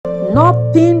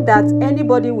Nothing that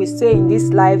anybody will say in this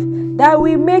life that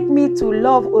will make me to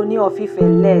love Ooni of Ife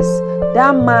less.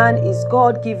 That man is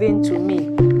God-given to me.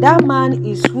 That man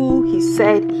is who he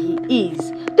said he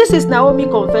is. This is Naomi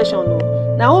confession.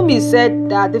 No? Naomi said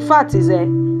that the fact is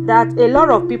that a lot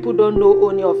of people don't know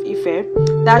Ooni of Ife.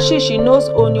 That she knows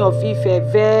Ooni of Ife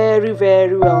very,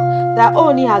 very well. That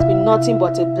Ooni has been nothing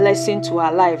but a blessing to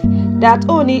her life. That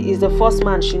Ooni is the first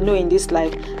man she knows in this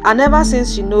life. And ever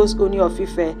since she knows Ooni of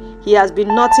Ife, he has been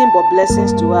nothing but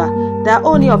blessings to her. That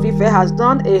Ooni of Ife has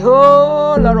done a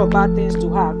whole lot of bad things to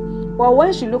her. But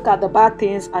when she look at the bad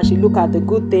things and she look at the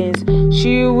good things,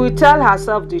 she will tell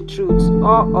herself the truth.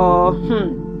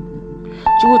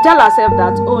 She will tell herself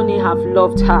that Ooni have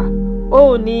loved her.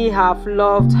 Ooni have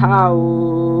loved her.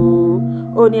 Oh.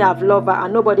 Ooni have loved her,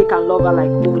 and nobody can love her like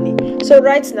Ooni. So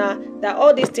right now, that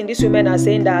all these things, these women are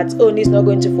saying that Ooni is not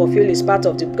going to fulfill his part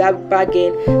of the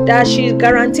bargain, that she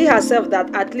guarantee herself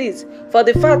that at least for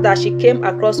the fact that she came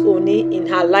across Ooni in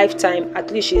her lifetime,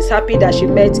 at least she is happy that she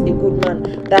met a good man,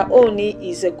 that Ooni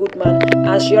is a good man,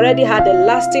 and she already had a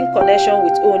lasting connection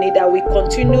with Ooni that will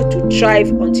continue to thrive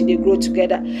until they grow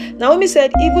together. Naomi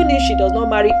said even if she does not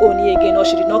marry Ooni again, or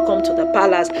she did not come to the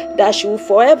palace, that she will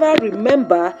forever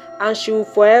remember and she will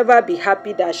forever be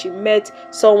happy that she met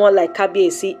someone like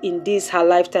Kabiyesi in this her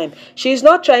lifetime. She is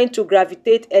not trying to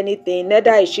gravitate anything,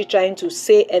 neither is she trying to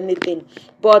say anything,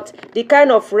 but the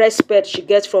kind of respect she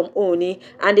gets from Ooni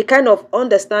and the kind of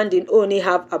understanding Ooni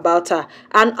have about her.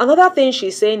 And another thing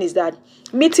she's saying is that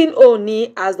meeting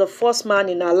Ooni as the first man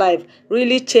in her life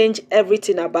really changed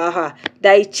everything about her.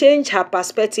 That it changed her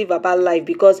perspective about life,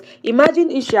 because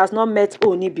imagine if she has not met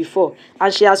Ooni before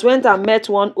and she has went and met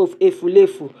one of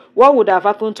Efulefu. What would have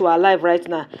happened to her life right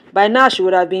now? By now she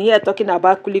would have been here talking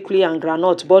about kulikuli and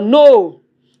granite. But no,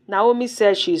 Naomi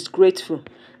said she is grateful.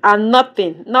 And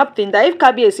nothing, that if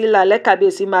Kabiyesi let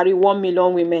Kabiyesi marry 1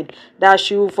 million women, that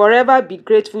she will forever be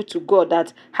grateful to God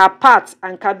that her paths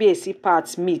and Kabiyesi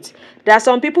paths meet. There are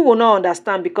some people who will not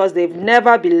understand because they've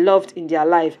never been loved in their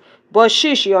life. But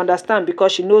she understands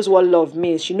because she knows what love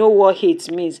means. She knows what hate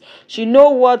means. She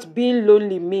knows what being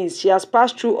lonely means. She has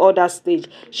passed through all that stage.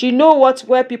 She knows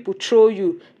where people throw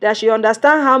you. That she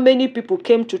understands how many people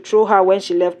came to throw her when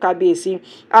she left Kabiyesi.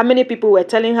 How many people were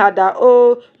telling her that,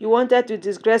 oh, you wanted to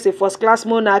disgrace a first-class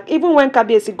monarch. Even when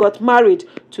Kabiyesi got married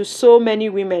to so many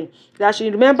women. That she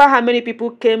remember how many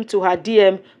people came to her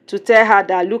DM to tell her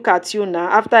that, look at you now.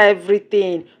 After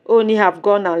everything, Ooni have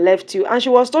gone and left you. And she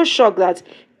was so shocked that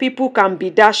people can be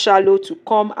that shallow to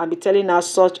come and be telling her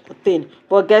such a thing.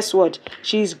 But guess what?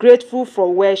 She is grateful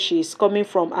for where she is coming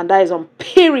from, and that is on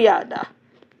period.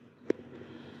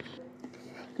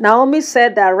 Naomi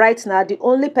said that right now the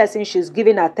only person she's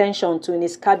giving attention to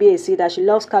is Kabiyesi, that she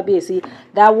loves Kabiyesi.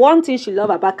 That one thing she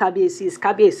loves about Kabiyesi is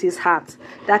Kabiyesi's heart.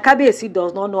 That Kabiyesi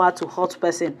does not know how to hurt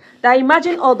person. That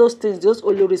imagine all those things those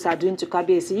Oloris are doing to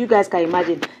Kabiyesi. You guys can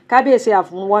imagine. Kabiyesi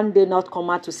have one day not come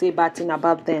out to say bad thing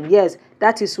about them. Yes,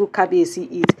 that is who Kabiyesi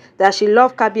is. That she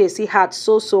loves Kabiyesi heart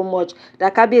so much.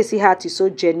 That Kabiyesi heart is so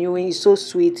genuine, is so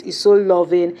sweet, is so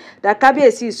loving. That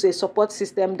Kabiyesi is a support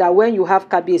system that when you have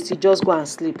Kabiyesi, just go and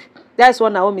sleep. That's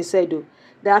what Naomi said though.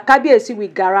 That Kabiyesi will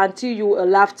guarantee you a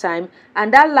lifetime,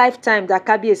 and that lifetime that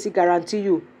Kabiyesi guarantee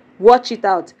you, watch it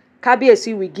out.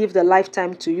 Kabiyesi will give the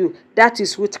lifetime to you. That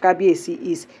is what Kabiyesi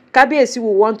is. Kabiyesi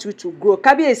will want you to grow.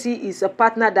 Kabiyesi is a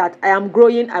partner that I am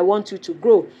growing, I want you to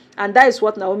grow. And that is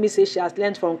what Naomi says she has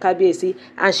learned from Kabiyesi,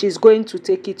 and she's going to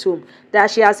take it home.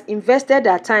 That she has invested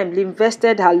her time,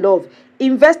 invested her love,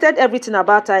 invested everything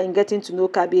about her in getting to know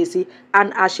Kabiyesi,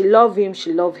 and as she loves him,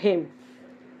 she loves him.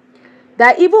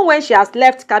 That even when she has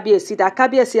left Kabiyesi, that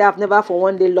Kabiyesi have never for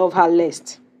one day loved her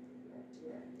less.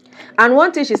 And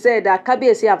one thing she said, that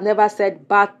Kabiyesi have never said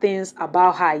bad things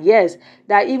about her. Yes,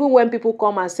 that even when people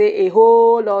come and say a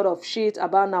whole lot of shit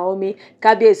about Naomi,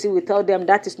 Kabiyesi will tell them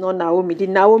that is not Naomi. The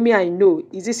Naomi I know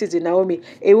is this is the Naomi.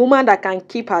 A woman that can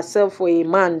keep herself for a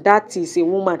man, that is a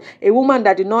woman. A woman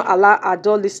that did not allow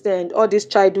adolescent, all this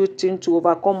childhood thing to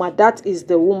overcome her, that is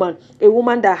the woman. A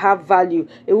woman that have value.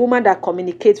 A woman that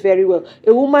communicates very well.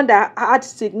 A woman that adds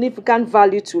significant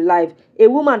value to life. A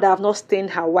woman that have not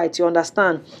stained her white, you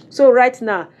understand? So right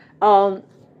now,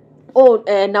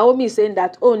 Naomi is saying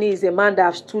that Ooni is a man that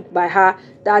have stood by her,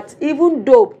 that even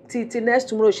though till next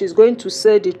tomorrow she's going to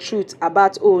say the truth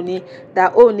about Ooni,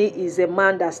 that Ooni is a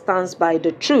man that stands by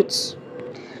the truth.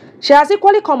 She has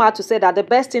equally come out to say that the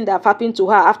best thing that happened to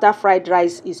her after fried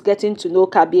rice is getting to know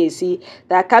Kabiyesi.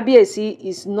 That Kabiyesi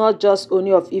is not just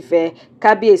Ooni of Ife.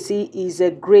 Kabiyesi is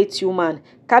a great human.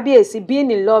 Kabiyesi,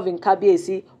 being in love in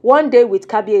Kabiyesi 1 day with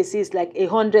Kabiyesi is like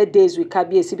 100 days with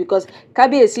Kabiyesi, because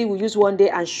Kabiyesi will use 1 day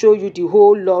and show you the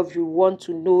whole love you want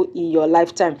to know in your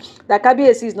lifetime. That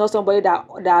Kabiyesi is not somebody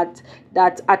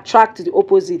that attracts the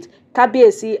opposite.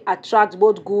 Kabiyesi attracts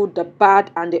both good, the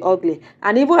bad, and the ugly.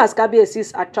 And even as Kabiyesi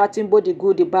is attracting both the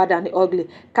good, the bad, and the ugly,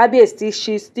 Kabiyesi,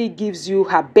 she still gives you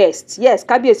her best. Yes,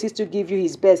 Kabiyesi still gives you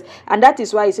his best. And that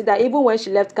is why you see that even when she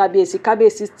left Kabiyesi,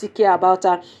 Kabiyesi still care about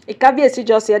her. If Kabiyesi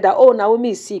just said that, oh,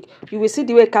 Naomi is sick, you will see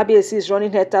the way Kabiyesi is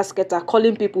running helter-skelter,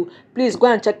 calling people, please go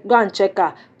and check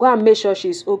her, go and make sure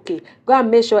she's okay, go and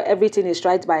make sure everything is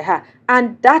right by her.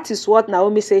 And that is what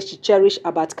Naomi says she cherished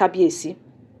about Kabiyesi.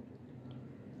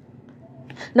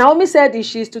 Naomi said if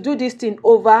she's to do this thing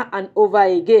over and over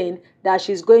again, that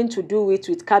she's going to do it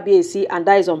with Kabiyesi, and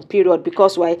that is on period.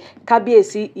 Because why?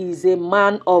 Kabiyesi is a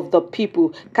man of the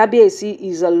people. Kabiyesi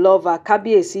is a lover.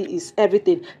 Kabiyesi is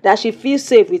everything. That she feels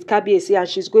safe with Kabiyesi, and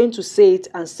she's going to say it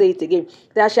and say it again.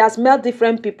 That she has met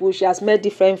different people, she has met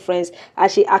different friends,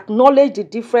 and she acknowledged the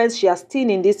difference she has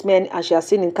seen in this man and she has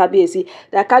seen in Kabiyesi.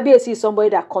 That Kabiyesi is somebody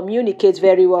that communicates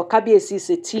very well. Kabiyesi is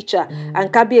a teacher,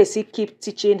 and Kabiyesi keep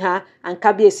teaching her, and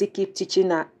Kabiyesi keep teaching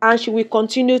her, and she will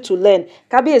continue to learn.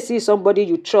 Kabiyesi is somebody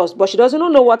you trust, but she doesn't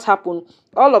know what happened.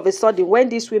 All of a sudden, when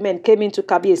these women came into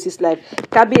Kabiyesi's life,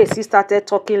 Kabiyesi started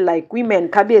talking like women.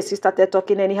 Kabiyesi started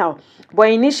talking anyhow. But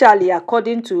initially,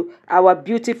 according to our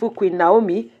beautiful Queen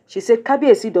Naomi, she said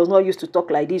Kabiyesi does not used to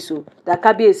talk like this. So that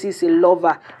Kabiyesi is a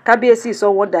lover. Kabiyesi is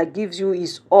someone that gives you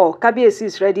his all. Kabiyesi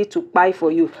is ready to buy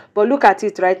for you. But look at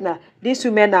it right now. These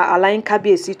women are allowing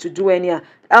Kabiyesi to do anyhow.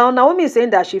 Naomi is saying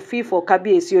that she feel for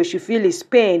Kabiyesi, or she feel his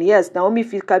pain. Yes, Naomi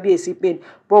feel Kabiyesi pain.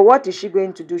 But what is she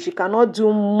going to do? She cannot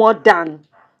do more than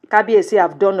Kabiyesi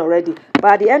have done already.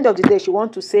 But at the end of the day, she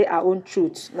wants to say her own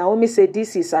truth. Naomi said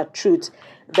this is her truth.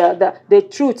 The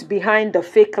truth behind the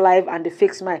fake life and the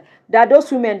fake smile. That those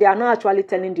women, they are not actually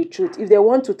telling the truth. If they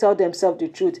want to tell themselves the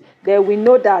truth, then we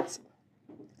know that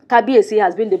Kabiyesi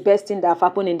has been the best thing that have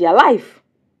happened in their life.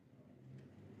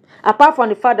 Apart from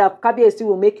the fact that Kabiyesi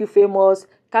will make you famous,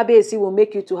 Kabiyesi will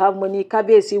make you to have money,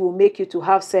 Kabiyesi will make you to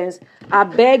have sense.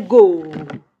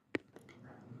 Abego.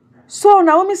 So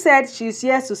Naomi said she's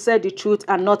here to say the truth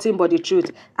and nothing but the truth.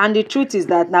 And the truth is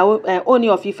that now Ooni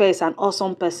of Ife is an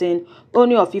awesome person.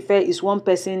 Ooni of Ife is one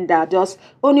person that just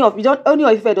Ooni of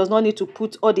Ife does not need to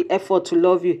put all the effort to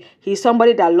love you. He's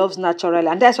somebody that loves naturally,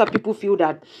 and that's why people feel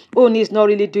that Ooni is not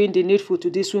really doing the needful to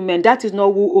these women. That is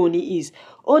not who Ooni is.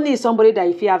 Ooni is somebody that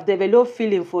if he have developed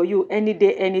feeling for you any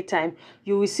day, anytime,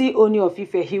 you will see Ooni of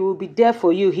Ife. He will be there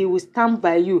for you. He will stand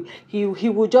by you. He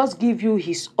will just give you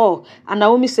his all. And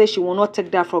Naomi says she will not take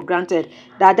that for granted.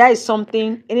 That is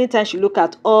something, anytime she look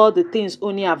at all the things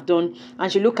Ooni have done,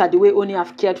 and she look at the way Ooni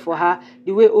have cared for her,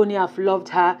 the way Ooni have loved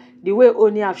her, the way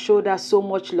Ooni have showed her so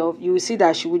much love, you will see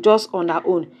that she will just on her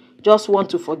own just want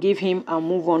to forgive him and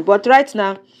move on. But right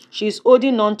now, she's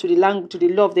holding on to the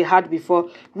love they had before,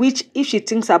 which if she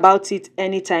thinks about it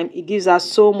anytime, it gives her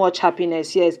so much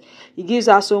happiness. Yes, it gives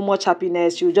her so much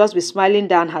happiness. She will just be smiling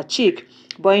down her cheek.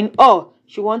 But in all,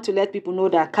 she wants to let people know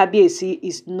that Kabiyesi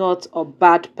is not a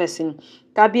bad person.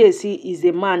 Kabiyesi is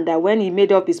a man that when he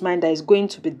made up his mind that he's going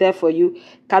to be there for you,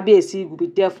 Kabiyesi will be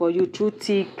there for you through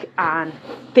thick and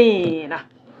thin.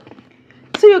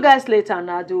 See you guys later, and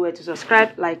I'll do it to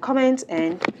subscribe, like, comment,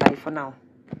 and bye for now.